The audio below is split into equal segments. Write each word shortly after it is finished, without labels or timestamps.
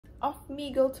off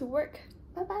me go to work.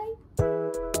 Bye bye.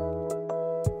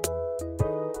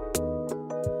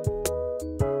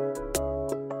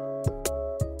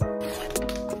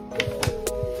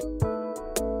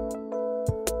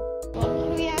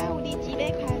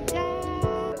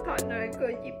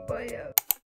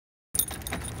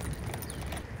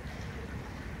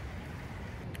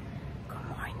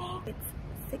 It's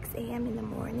 6 a.m. in the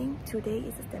morning. Today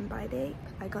is a standby day.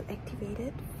 I got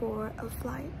activated for a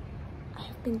flight I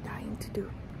have been dying to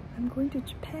do. I'm going to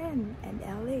Japan and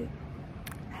LA.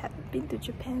 I haven't been to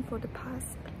Japan for the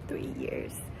past 3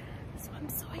 years, so I'm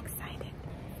so excited.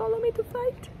 Follow me to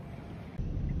flight.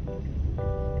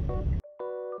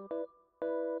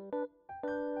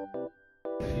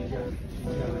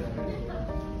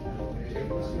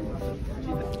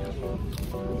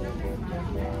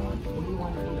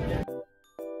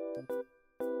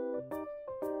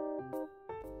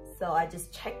 So I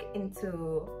just checked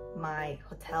into my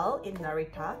hotel in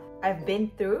Narita. I've been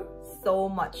through so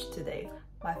much today.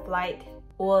 My flight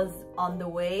was on the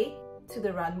way to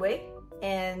the runway,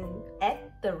 and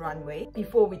at the runway,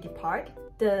 before we depart,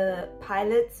 the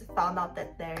pilots found out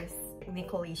that there's a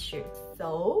technical issue.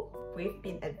 So we've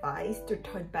been advised to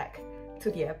turn back to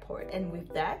the airport, and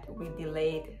with that, we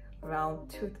delayed around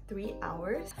 2 to 3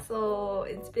 hours. So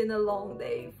it's been a long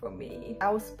day for me. I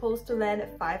was supposed to land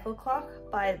at 5 o'clock,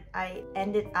 but I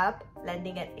ended up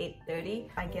landing at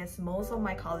 8:30. I guess most of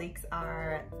my colleagues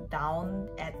are down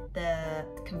at the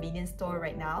convenience store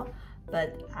right now,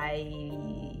 but I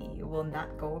will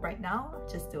not go right now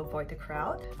just to avoid the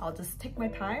crowd. I'll just take my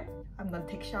time. I'm gonna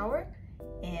take a shower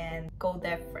and go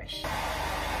there fresh.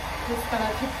 It's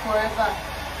gonna take forever.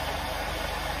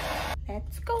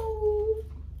 Let's go!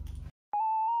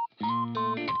 I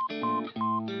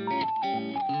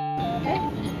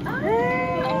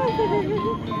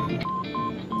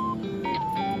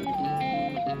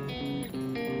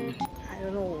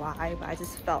don't know why, but I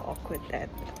just felt awkward that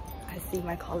I see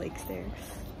my colleagues there.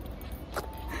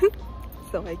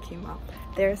 So I came up.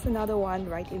 There's another one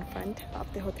right in front of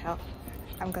the hotel.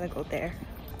 I'm gonna go there.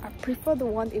 I prefer the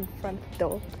one in front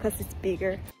though, because it's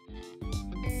bigger.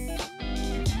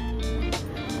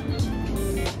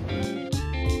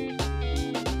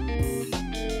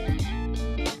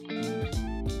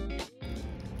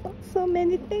 So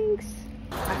many things.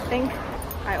 I think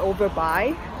I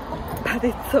overbuy, but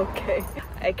it's okay.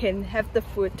 I can have the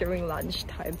food during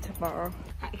lunchtime tomorrow.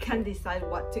 I can't decide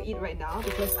what to eat right now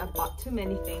because I bought too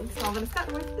many things. So I'm gonna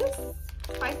start with this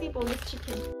spicy boneless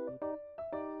chicken.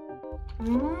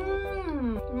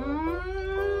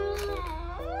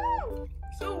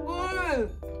 So good!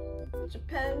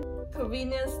 Japan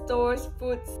convenience stores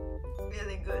food's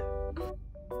really good.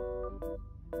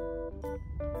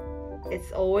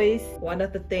 It's always one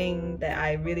of the things that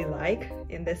I really like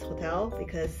in this hotel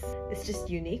because it's just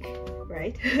unique,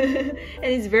 right? And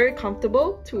it's very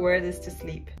comfortable to wear this to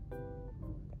sleep.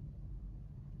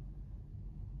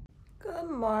 Good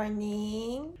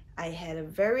morning. I had a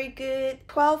very good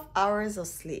 12 hours of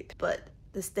sleep, but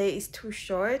the stay is too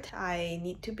short. I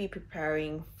need to be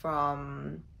preparing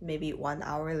from maybe 1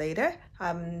 hour later.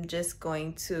 I'm just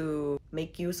going to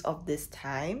make use of this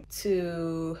time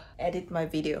to edit my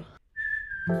video.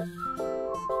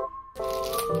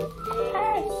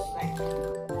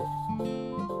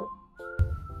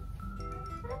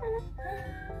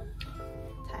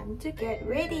 Time to get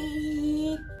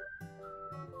ready.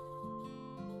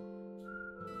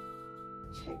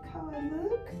 Check how I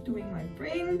look. Doing my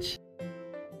fringe.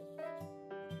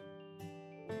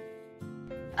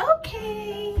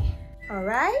 Okay.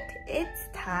 Alright, it's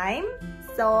time.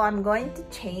 So I'm going to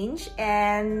change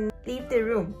and leave the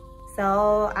room.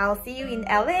 So I'll see you in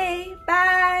LA.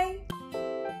 Bye!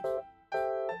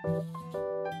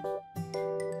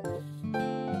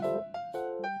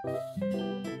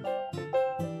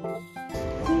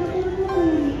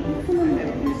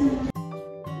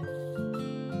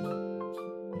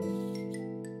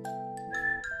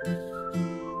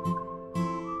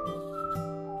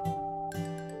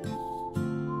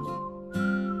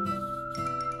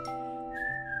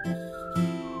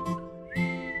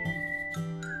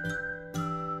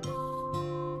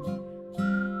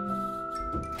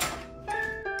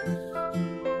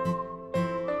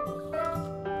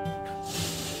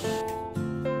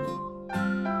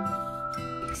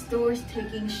 Doors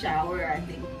taking shower, I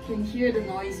think. Can hear the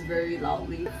noise very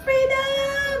loudly.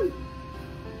 Freedom!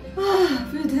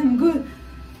 Freedom, good.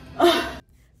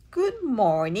 Good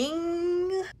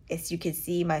morning. As you can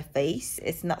see, my face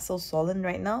is not so swollen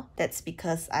right now. That's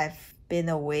because I've been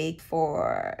awake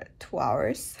for 2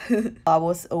 hours. I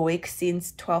was awake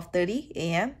since 12:30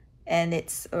 a.m. and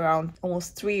it's around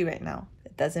almost 3 right now.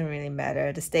 it doesn't really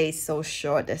matter. The stay is so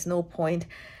short, there's no point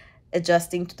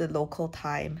adjusting to the local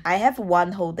time. I have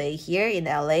one whole day here in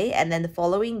LA, and then the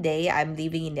following day I'm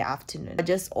leaving in the afternoon. I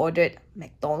just ordered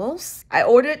McDonald's. I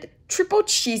ordered triple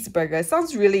cheeseburger.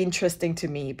 Sounds really interesting to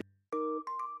me.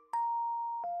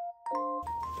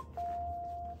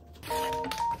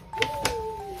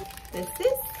 This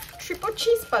is triple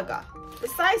cheeseburger. The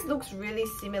size looks really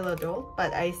similar though,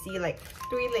 but I see like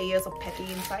 3 layers of patty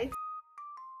inside.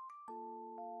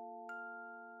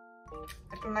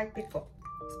 I don't like pickle.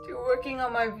 Still working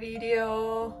on my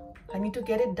video. I need to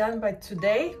get it done by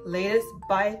today, latest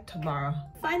by tomorrow.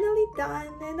 Finally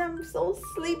done, and I'm so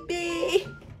sleepy.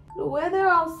 The weather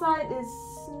outside is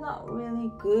not really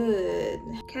good.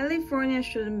 California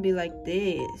shouldn't be like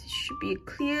this. It should be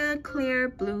a clear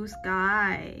blue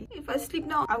sky. If I sleep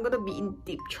now, I'm gonna be in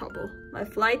deep trouble. My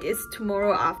flight is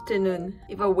tomorrow afternoon.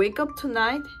 If I wake up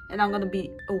tonight, and I'm gonna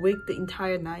be awake the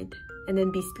entire night and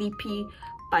then be sleepy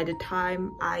by the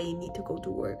time I need to go to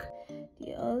work.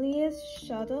 The earliest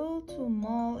shuttle to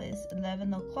mall is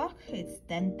 11 o'clock. It's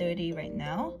 10:30 right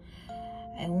now.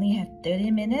 I only have 30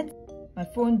 minutes. My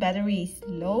phone battery is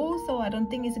low, so I don't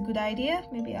think it's a good idea.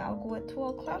 Maybe I'll go at 2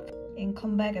 o'clock and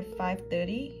come back at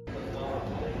 5:30.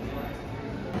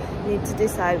 Need to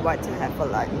decide what to have for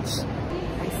lunch.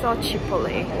 I saw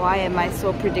Chipotle. Why am I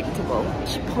so predictable?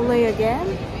 Chipotle again?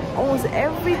 Almost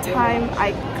every time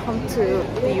I come to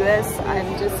the US,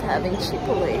 I'm just having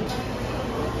Chipotle.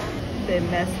 They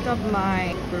messed up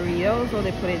my burrito, so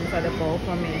they put it inside the bowl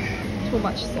for me. Too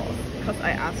much sauce, because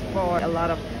I asked for a lot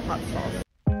of hot sauce.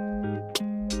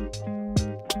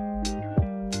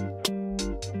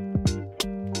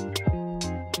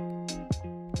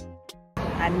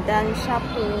 I'm done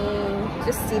shopping.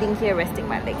 Just sitting here resting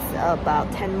my legs.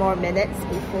 About 10 more minutes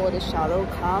before the shuttle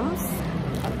comes.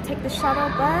 I'll take the shuttle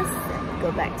bus and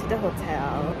go back to the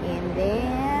hotel. And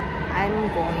then I'm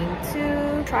going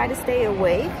to try to stay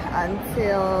awake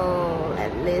until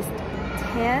at least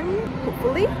 10,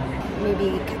 hopefully.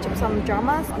 Maybe catch up some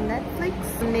dramas on Netflix.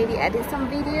 Maybe edit some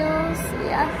videos.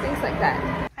 Yeah, things like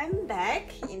that. I'm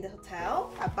back in the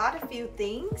hotel. I bought a few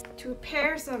things. 2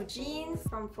 pairs of jeans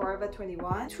from Forever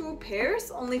 21. 2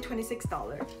 pairs, only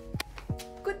 $26.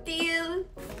 Good deal.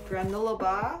 Granola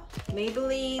bar,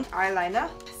 Maybelline eyeliner,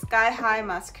 Sky High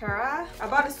mascara. I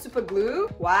bought a super glue.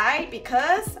 Why?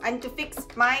 Because I need to fix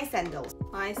my sandals.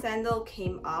 My sandal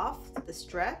came off the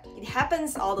strap. It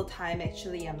happens all the time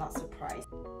actually. I'm not surprised.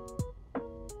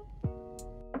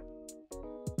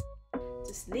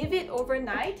 Just leave it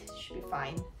overnight, should be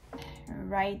fine.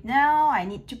 Right now, I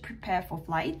need to prepare for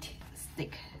flight.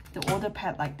 Stick the order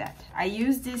pad like that. I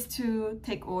use this to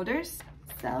take orders.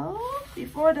 So,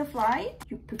 before the flight,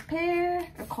 you prepare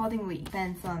accordingly.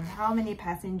 Depends on how many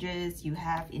passengers you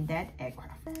have in that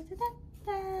aircraft. Da, da, da,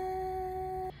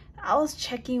 da. I was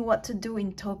checking what to do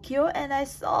in Tokyo and I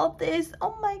saw this.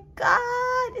 Oh my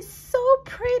god, it's so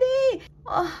pretty.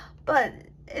 Oh, but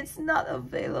it's not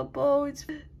available. It's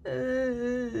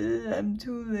I'm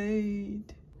too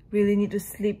late. Really need to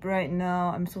sleep right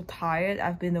now. I'm so tired.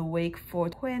 I've been awake for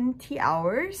 20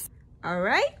 hours.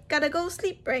 Alright, gotta go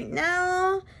sleep right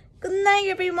now. Good night,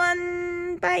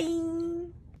 everyone. Bye.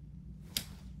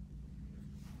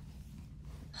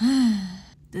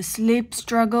 The sleep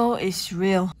struggle is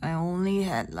real. I only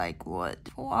had like, what,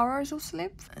 4 hours of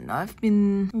sleep? And I've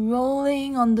been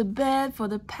rolling on the bed for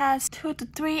the past 2 to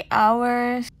 3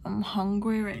 hours. I'm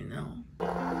hungry right now.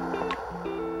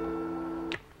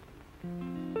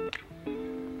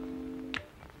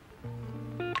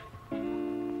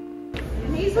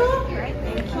 Hazel? Alright,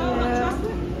 thank you.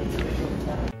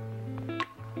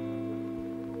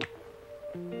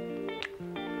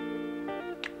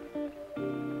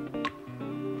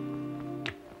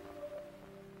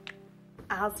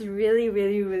 I was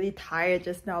really tired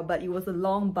just now, but it was a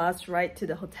long bus ride to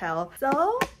the hotel.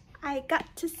 So I got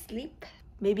to sleep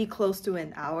maybe close to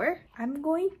an hour. I'm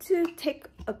going to take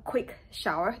a quick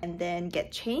shower and then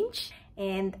get changed.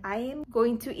 And I am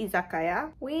going to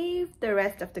izakaya with the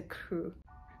rest of the crew.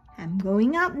 I'm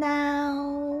going out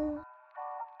now.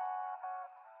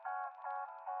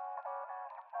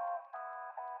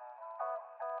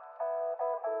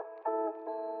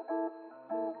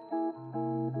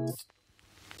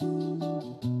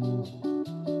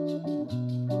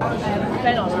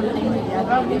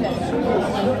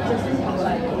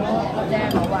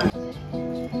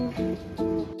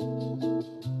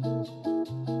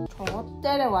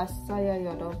 왔어요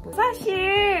여러분.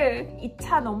 사실 이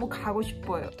차 너무 가고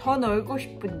싶어요. 더 놀고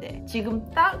싶은데 지금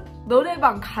딱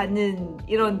노래방 가는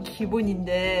이런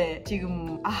기분인데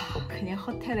지금 그냥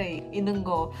호텔에 있는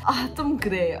거 좀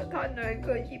그래요. 더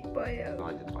놀고 싶어요.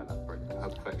 Her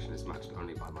perfection is matched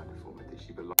only by my deformity.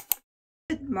 She belongs.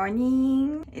 Good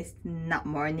morning. It's not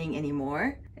morning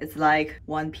anymore. It's like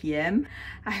 1 p.m.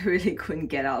 I really couldn't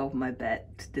get out of my bed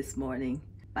this morning.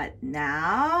 But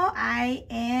now I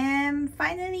am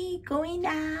finally going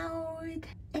out.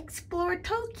 Explore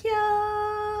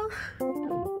Tokyo.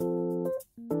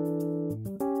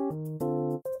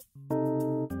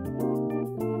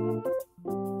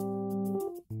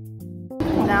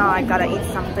 Now I gotta eat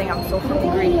something. I'm so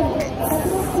hungry.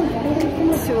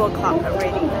 It's 2 o'clock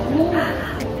already.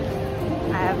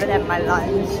 I haven't had my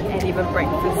lunch and even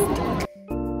breakfast.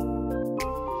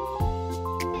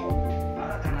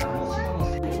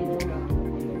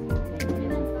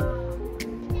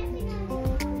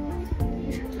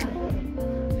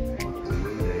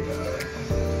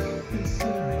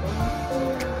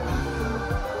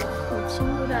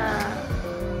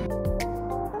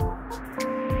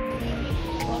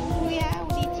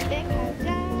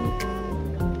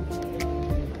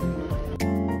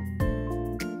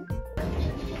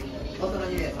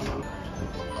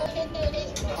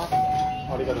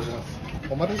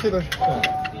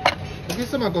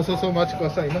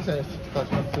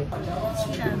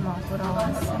 치를 먹으러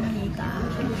왔습니다.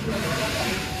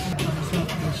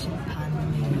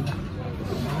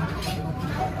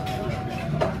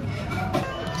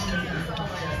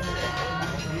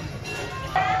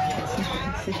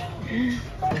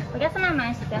お客様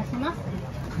前失礼いたします。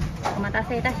お待た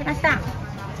せいたしました。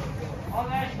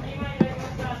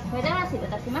それでは失礼い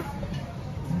たします。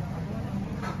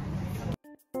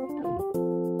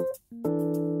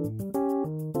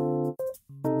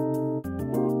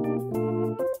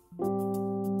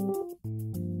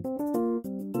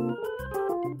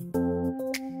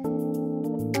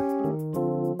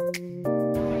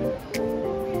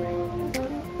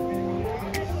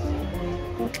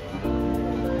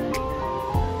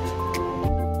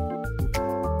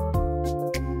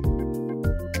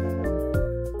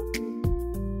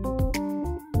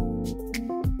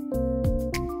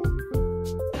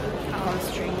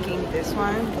This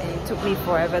one, and it took me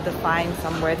forever to find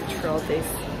somewhere to throw this.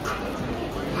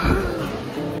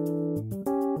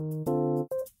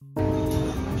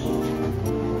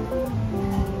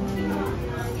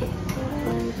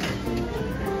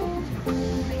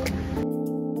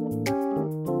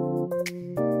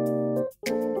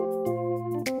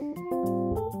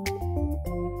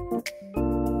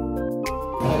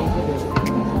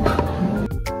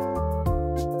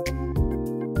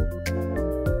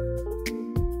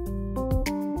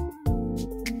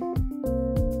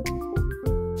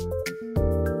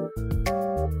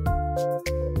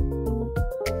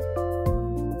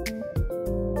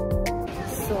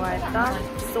 So I thought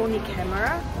Sony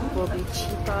camera will be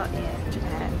cheaper in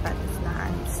Japan, but it's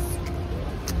not.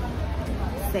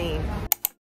 Same.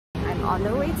 I'm on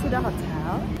the way to the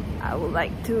hotel. I would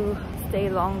like to stay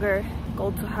longer,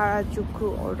 go to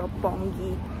Harajuku or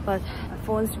Roppongi, but my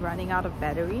phone's running out of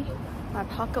battery. My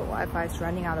pocket Wi-Fi is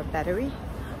running out of battery.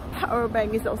 Power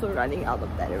bank is also running out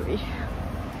of battery.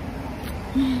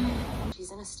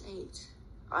 She's in a state.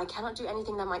 I cannot do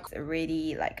anything that might... It's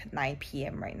already like 9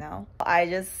 p.m. right now. I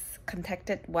just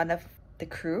contacted one of the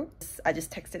crew. I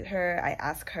just texted her. I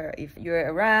asked her if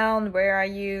you're around, where are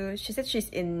you? She said she's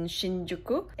in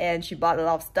Shinjuku and she bought a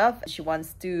lot of stuff. She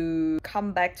wants to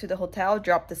come back to the hotel,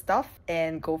 drop the stuff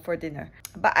and go for dinner.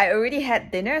 But I already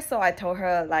had dinner, so I told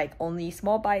her like only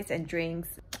small bites and drinks.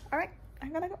 Alright,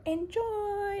 I'm gonna go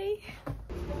enjoy.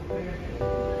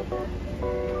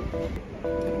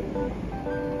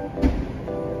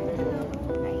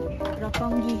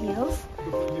 Roppongi Hills.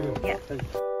 Yeah.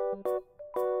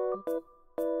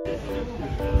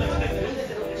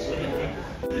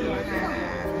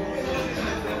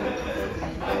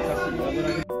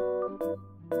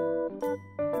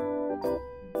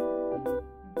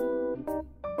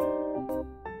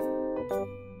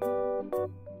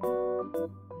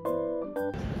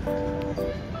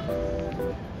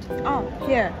 Oh,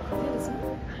 here.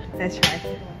 Let's try.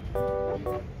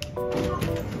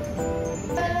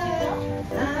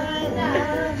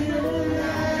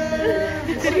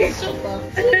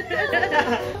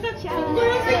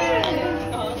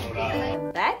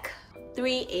 Back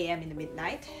 3 a.m. in the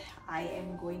midnight. I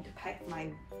am going to pack my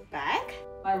bag.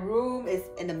 My room is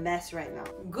in a mess right now.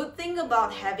 Good thing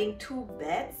about having 2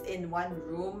 beds in one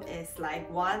room is like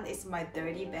one is my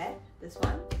dirty bed, this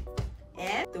one,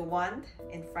 and the one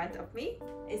in front of me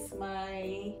is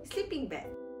my sleeping bed.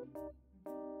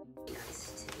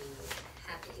 Nice to be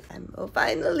happy. I'm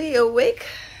finally awake.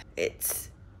 It's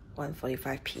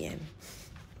 1:45 p.m.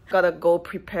 Gotta go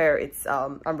prepare. It's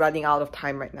I'm running out of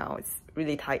time right now. It's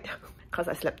really tight because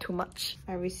I slept too much.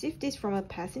 I received this from a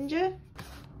passenger.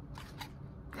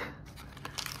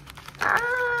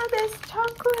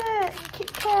 chocolate,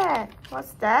 Kit Kat.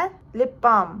 What's that? Lip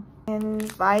balm and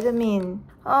vitamin.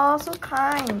 Oh, so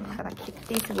kind. I'm gonna keep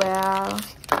this well.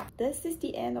 This is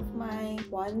the end of my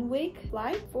 1 week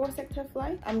flight, 4-sector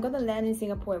flight. I'm gonna land in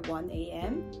Singapore at 1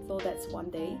 a.m. So that's 1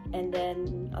 day. And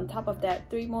then on top of that,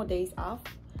 3 more days off.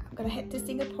 I'm gonna head to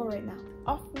Singapore right now.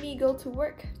 Off me go to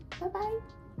work. Bye bye.